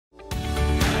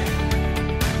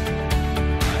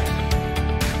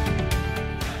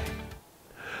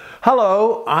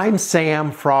Hello, I'm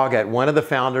Sam Froggatt, one of the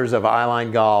founders of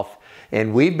EyeLine Golf,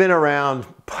 and we've been around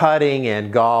putting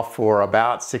and golf for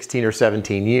about 16 or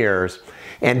 17 years.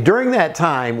 And during that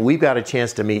time, we've got a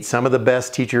chance to meet some of the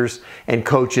best teachers and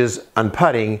coaches on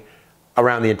putting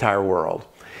around the entire world.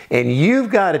 And you've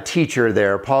got a teacher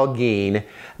there, Paul Geen,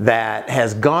 that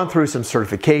has gone through some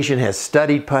certification, has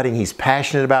studied putting, he's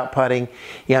passionate about putting,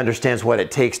 he understands what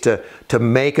it takes to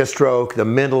make a stroke, the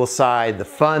mental side, the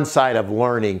fun side of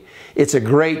learning. It's a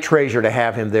great treasure to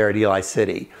have him there at Eli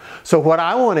City. So what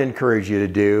I want to encourage you to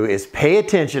do is pay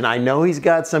attention. I know he's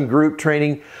got some group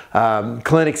training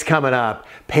clinics coming up.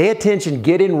 Pay attention,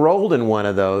 get enrolled in one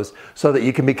of those so that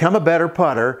you can become a better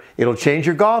putter. It'll change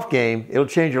your golf game, it'll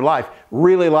change your life.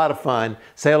 Really a lot of fun.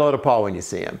 Say hello to Paul when you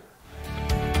see him.